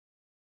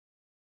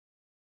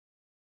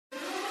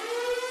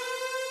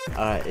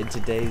Alright, in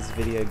today's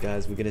video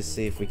guys, we're gonna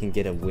see if we can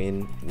get a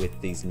win with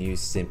these new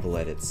simple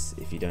edits.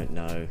 If you don't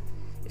know,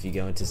 if you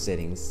go into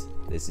settings,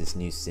 there's this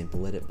new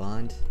simple edit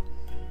bind.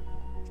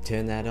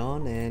 Turn that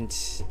on and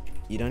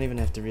you don't even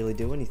have to really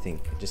do anything.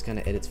 It just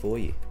kinda edits for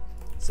you.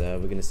 So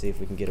we're gonna see if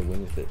we can get a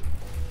win with it.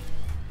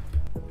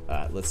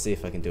 Alright, let's see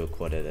if I can do a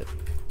quad edit.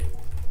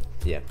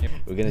 Yeah,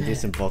 we're gonna do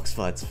some box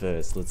fights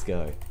first, let's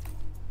go.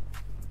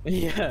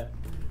 Yeah.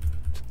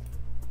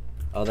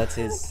 Oh, that's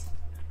his.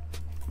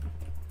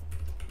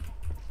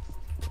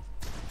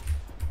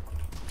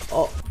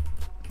 Oh.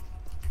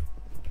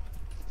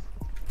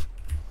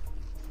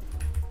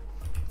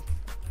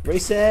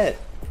 Reset.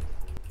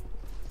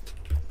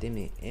 Damn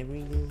it,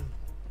 everything.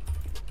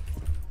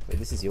 Wait,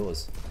 this is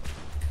yours.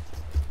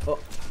 Oh,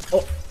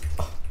 oh.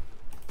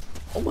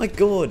 Oh my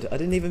god, I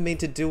didn't even mean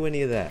to do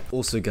any of that.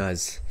 Also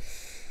guys,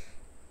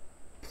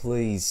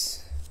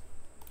 please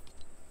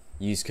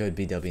use code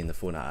BW in the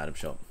Fortnite item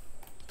shop.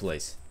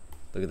 Please.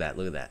 Look at that,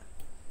 look at that.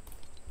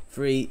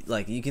 Free,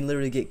 like, you can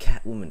literally get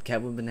Catwoman.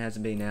 Catwoman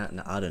hasn't been out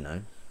in, I don't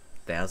know,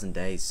 1,000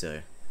 days,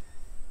 so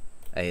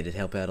hey, it'd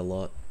help out a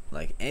lot.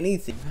 Like,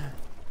 anything.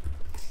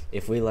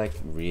 If we, like,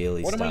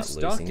 really start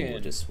losing, we'll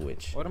just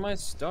switch. What am I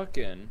stuck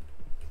in?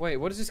 Wait,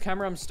 what is this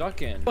camera I'm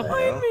stuck in?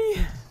 Behind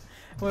me!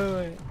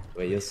 Wait.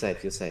 Wait, you're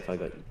safe, I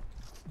got you.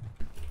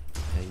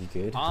 Are you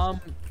good?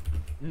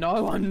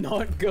 No, I'm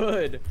not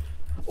good.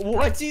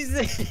 What is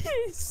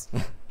this?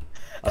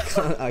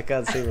 I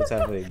can't see what's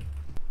happening.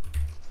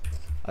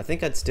 I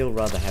think I'd still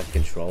rather have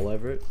control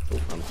over it.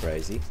 Oh, I'm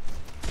crazy.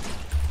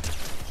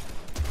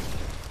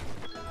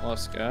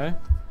 Let's go.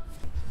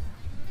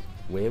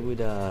 Where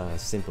would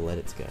simple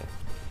edits go?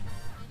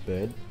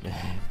 Bird?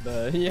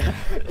 Bird, yeah.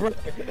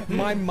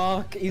 My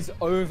mark is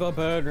over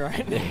bird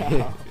right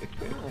now.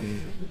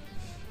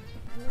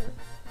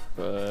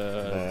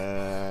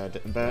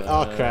 Bird.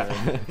 Oh crap.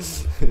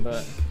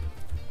 Bird.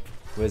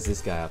 Where's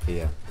this guy up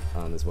here?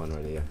 Oh, there's one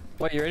right here.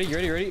 Wait, you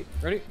ready?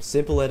 Ready?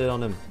 Simple edit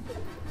on him.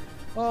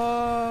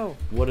 Oh!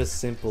 What is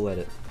simple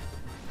edit?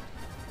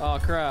 Oh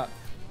crap.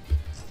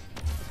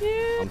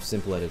 Yeah. I'm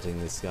simple editing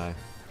this guy.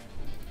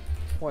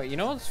 Wait, you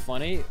know what's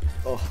funny?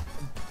 Oh.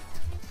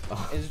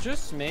 Is it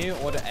just me,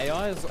 or do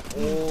AIs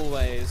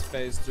always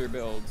phase through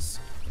builds?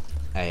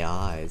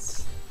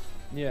 AIs?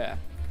 Yeah.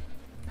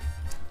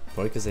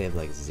 Probably because they have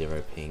like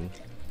 0 ping.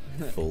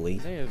 Fully.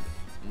 They have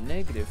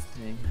negative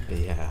ping.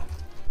 Yeah.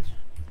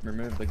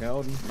 Remove the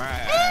golden.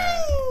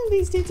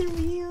 These dudes are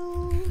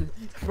real.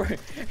 Bro,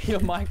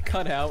 your mic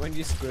cut out when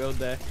you squealed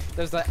there.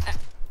 There's that.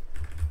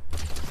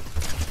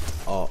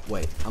 Oh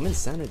wait, I'm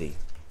insanity.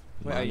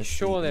 Wait, are you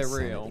sure they're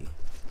real?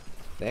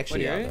 They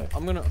actually are. Though.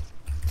 I'm gonna.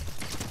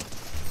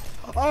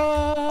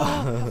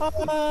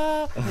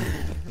 Oh!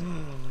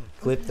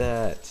 Clip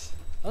that.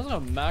 That was a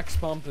max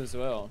pump as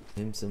well.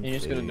 Him some You're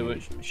just gonna do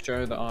it.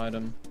 Show the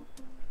item.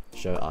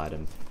 Show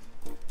item.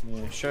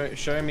 Yeah.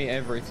 Show me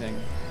everything.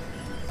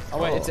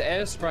 Oh wait, it's an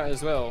air sprite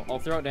as well. I'll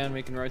throw it down and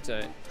we can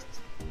rotate.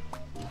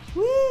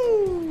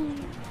 Woo!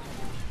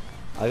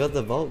 I got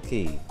the vault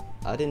key.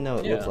 I didn't know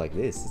it looked like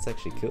this. It's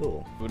actually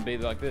cool. It would be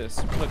like this.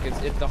 Look,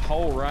 it's the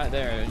hole right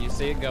there. You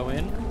see it go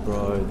in?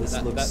 Bro,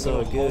 this looks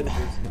so good.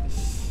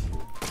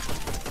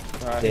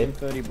 Alright, hit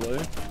 30 blue.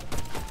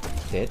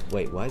 Dead?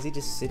 Wait, why is he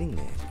just sitting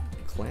there?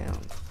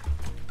 Clown.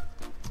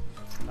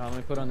 Let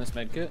me put on this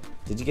medkit.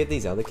 Did you get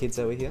these other kids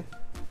over here?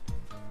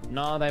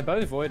 No, they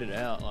both voided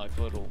out like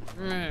little.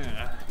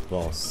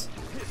 Boss.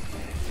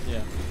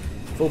 Yeah.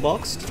 Full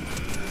boxed?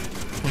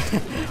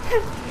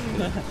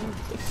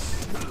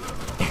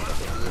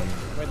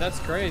 Wait, that's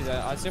crazy.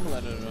 I simple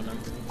edited on him.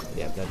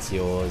 Yeah, that's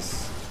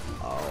yours.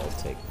 I'll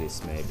take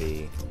this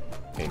maybe.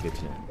 Okay, good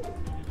to know.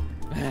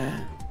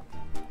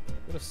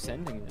 What a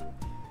sending it.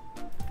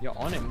 You're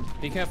on him.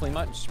 Be careful, he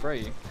might spray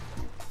you.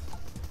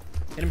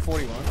 Hit him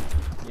 41.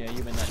 Yeah,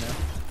 you win that now.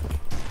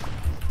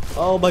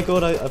 Oh my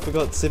god, I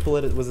forgot simple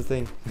edit was a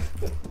thing.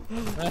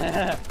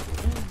 I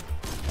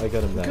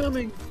got him back.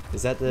 Coming.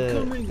 Is that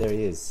the... There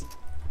he is.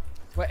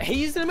 Wait,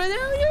 he's the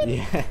medallion?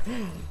 Yeah,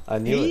 I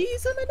knew it.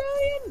 He's the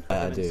medallion?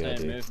 I do.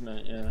 Same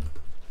movement, yeah.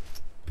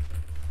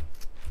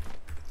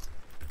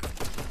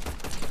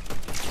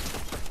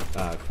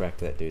 Cracked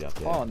that dude up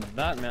there. Oh,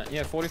 that man.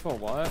 Yeah, 44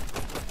 white.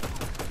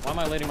 Why am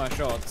I leading my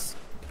shots?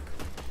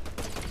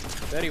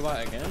 30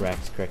 white again.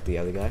 Cracked the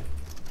other guy.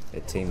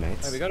 They're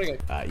teammates. Wait, we gotta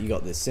go. You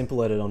got this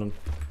simple edit on him.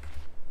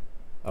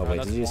 Oh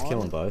wait, did you just kill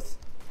them both?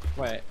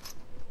 Wait,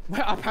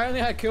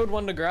 apparently I killed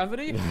one to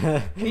gravity.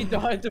 He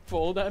died to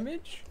fall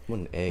damage.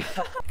 What an egg.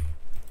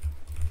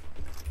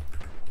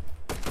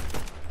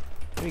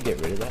 Let me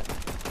get rid of that.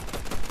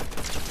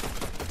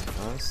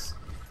 Nice.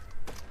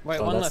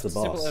 Wait, one left. The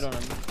boss. Simple edit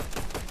on him.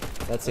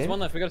 That's There's him? one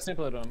left. We got a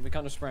simple edit on him. We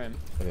can't just spray him.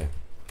 Okay.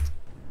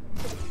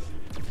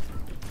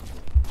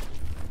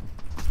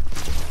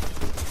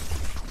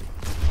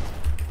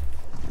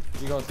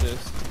 You got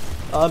this.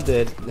 I'm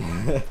dead.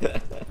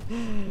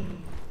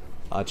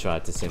 I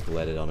tried to simple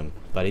edit on him,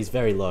 but he's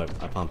very low.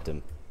 I pumped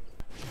him.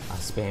 I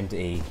spammed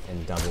E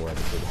and double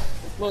edited.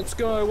 Let's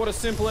go. What a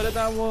simple edit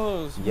that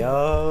was.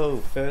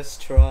 Yo,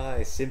 first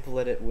try, simple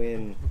edit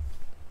win.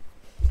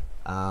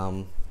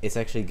 It's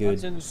actually good.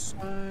 That's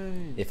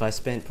insane. If I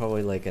spent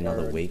probably like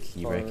another Bird, week,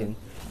 you bird, reckon,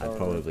 I'd bird.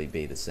 probably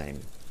be the same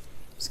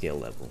skill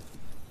level.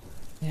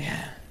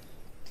 Yeah.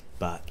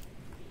 But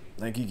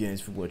thank you guys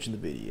for watching the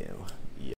video.